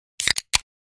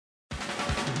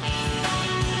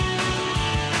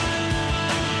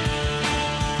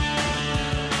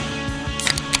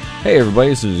Hey everybody,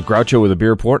 this is Groucho with a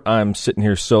Beer Report. I'm sitting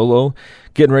here solo,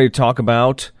 getting ready to talk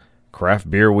about Craft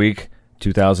Beer Week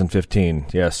 2015.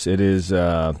 Yes, it is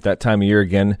that time of year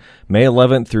again. May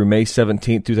 11th through May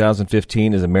 17th,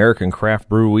 2015 is American Craft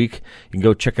Brew Week. You can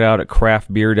go check it out at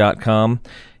craftbeer.com.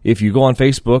 If you go on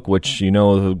Facebook, which you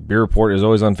know the Beer Report is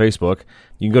always on Facebook,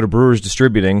 you can go to Brewers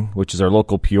Distributing, which is our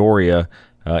local Peoria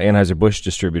Anheuser-Busch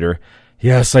distributor.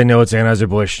 Yes, I know it's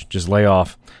Anheuser-Busch. Just lay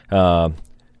off.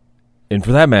 And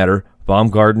for that matter,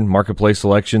 Baumgarten, Marketplace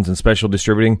Selections, and Special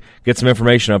Distributing, get some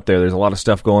information up there. There's a lot of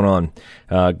stuff going on.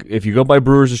 If you go by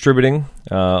Brewers Distributing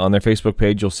on their Facebook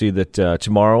page, you'll see that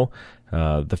tomorrow,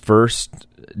 the first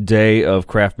day of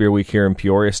Craft Beer Week here in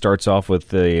Peoria, starts off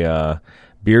with a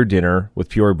beer dinner with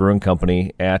Peoria Brewing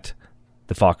Company at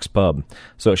the Fox Pub.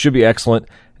 So it should be excellent.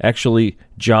 Actually,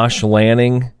 Josh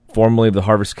Lanning, formerly of the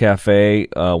Harvest Cafe,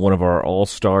 one of our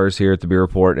all-stars here at the Beer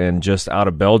Report, and just out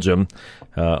of Belgium,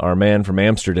 our man from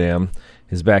Amsterdam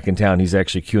is back in town. He's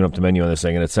actually queuing up the menu on this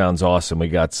thing, and it sounds awesome. We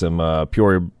got some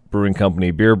Peoria Brewing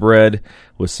Company beer bread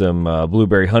with some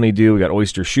blueberry honeydew. We got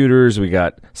oyster shooters. We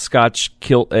got Scotch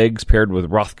kilt eggs paired with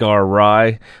Rothgar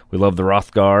rye. We love the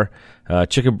Rothgar.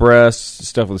 Chicken breasts,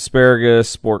 stuffed with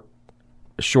asparagus,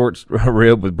 short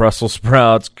rib with Brussels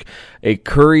sprouts, a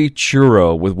curry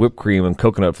churro with whipped cream and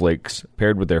coconut flakes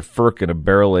paired with their Firk and a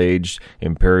barrel-aged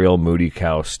Imperial Moody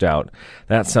Cow Stout.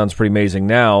 That sounds pretty amazing.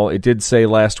 Now, it did say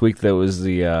last week that it was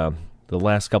the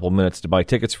last couple minutes to buy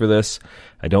tickets for this.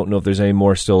 I don't know if there's any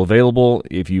more still available.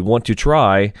 If you want to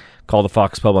try, call the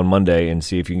Fox Pub on Monday and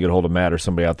see if you can get a hold of Matt or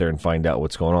somebody out there and find out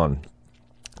what's going on.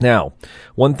 Now,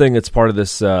 one thing that's part of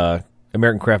this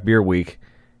American Craft Beer Week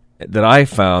that I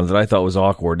found that I thought was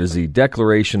awkward is the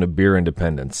Declaration of Beer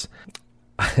Independence.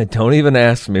 Don't even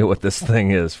ask me what this thing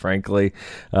is, frankly.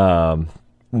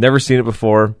 Never seen it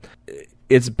before.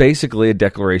 It's basically a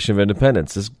Declaration of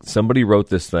Independence. Somebody wrote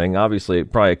this thing, obviously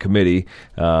probably a committee.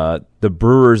 The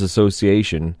Brewers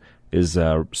Association is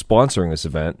sponsoring this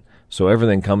event, so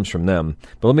everything comes from them.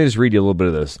 But let me just read you a little bit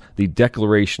of this. The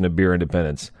Declaration of Beer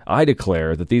Independence. I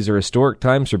declare that these are historic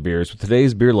times for beers, with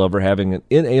today's beer lover having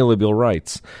inalienable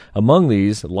rights. Among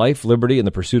these, life, liberty, and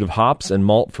the pursuit of hops and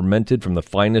malt fermented from the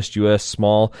finest U.S.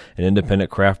 small and independent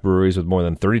craft breweries, with more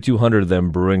than 3,200 of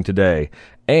them brewing today.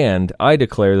 And I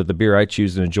declare that the beer I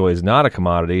choose to enjoy is not a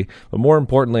commodity, but more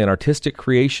importantly, an artistic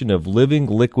creation of living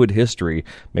liquid history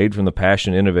made from the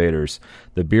passionate innovators.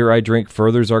 The beer I drink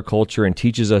furthers our culture and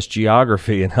teaches us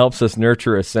geography and helps us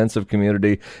nurture a sense of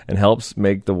community and helps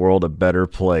make the world a better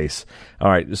place. All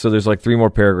right, so there's like 3 more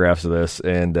paragraphs of this,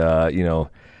 and,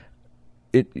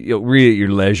 you'll read at your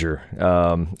leisure.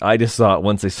 I just thought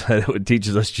once they said it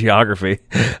teaches us geography,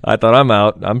 I thought I'm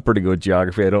out. I'm pretty good at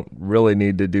geography. I don't really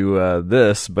need to do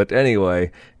this. But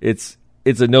anyway, it's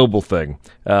a noble thing.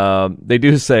 They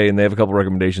do say, and they have a couple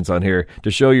recommendations on here, to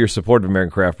show your support of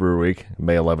American Craft Brewer Week,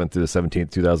 May 11th through the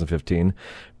 17th, 2015.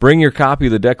 Bring your copy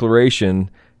of the Declaration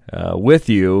with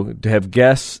you to have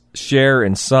guests share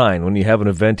and sign when you have an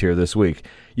event here this week.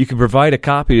 You can provide a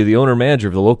copy to the owner-manager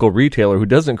of the local retailer who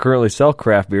doesn't currently sell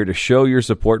craft beer to show your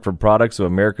support for products of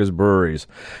America's breweries.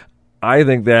 I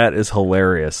think that is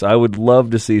hilarious. I would love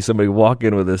to see somebody walk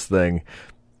in with this thing,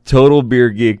 total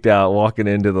beer geeked out, walking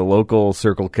into the local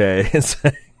Circle K and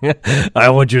saying, I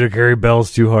want you to carry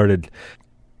Bell's Two-Hearted.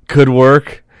 Could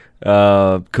work.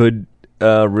 Could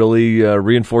really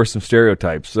reinforce some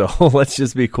stereotypes. So let's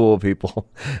just be cool, people.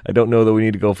 I don't know that we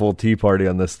need to go full tea party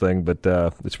on this thing, but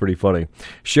it's pretty funny.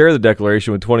 Share the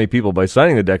Declaration with 20 people. By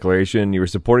signing the Declaration, you are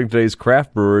supporting today's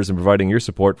craft brewers and providing your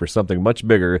support for something much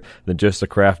bigger than just a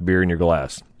craft beer in your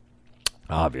glass.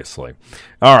 Obviously.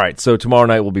 All right, so tomorrow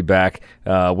night we'll be back.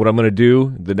 What I'm going to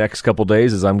do the next couple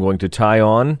days is I'm going to tie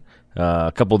on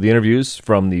a couple of the interviews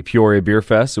from the Peoria Beer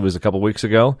Fest. It was a couple weeks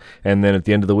ago. And then at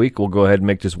the end of the week, we'll go ahead and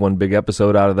make just one big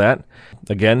episode out of that.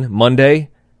 Again, Monday,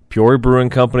 Peoria Brewing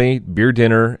Company, beer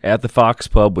dinner at the Fox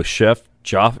Pub with Chef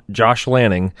Josh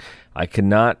Lanning. I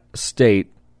cannot state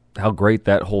how great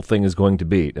that whole thing is going to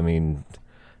be. I mean,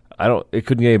 it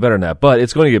couldn't get any better than that, but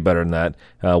it's going to get better than that.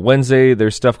 Wednesday,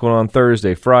 there's stuff going on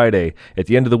Thursday, Friday. At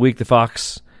the end of the week, the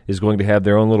Fox is going to have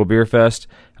their own little beer fest.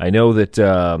 I know that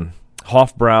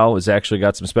Hofbrau has actually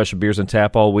got some special beers on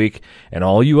tap all week, and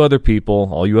all you other people,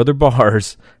 all you other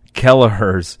bars,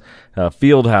 Kelleher's,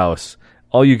 Fieldhouse,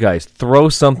 all you guys, throw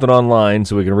something online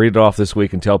so we can read it off this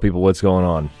week and tell people what's going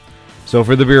on. So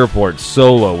for the Beer Report,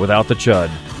 solo, without the chud,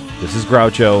 this is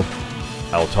Groucho.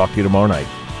 I will talk to you tomorrow night.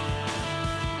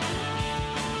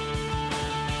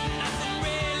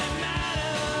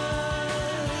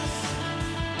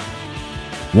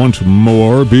 Want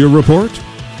more Beer Report?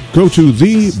 Go to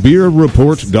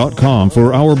thebeerreport.com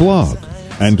for our blog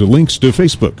and links to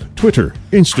Facebook, Twitter,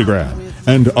 Instagram,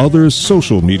 and other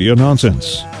social media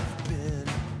nonsense.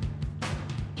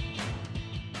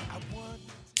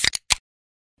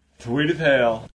 Tweet of hell.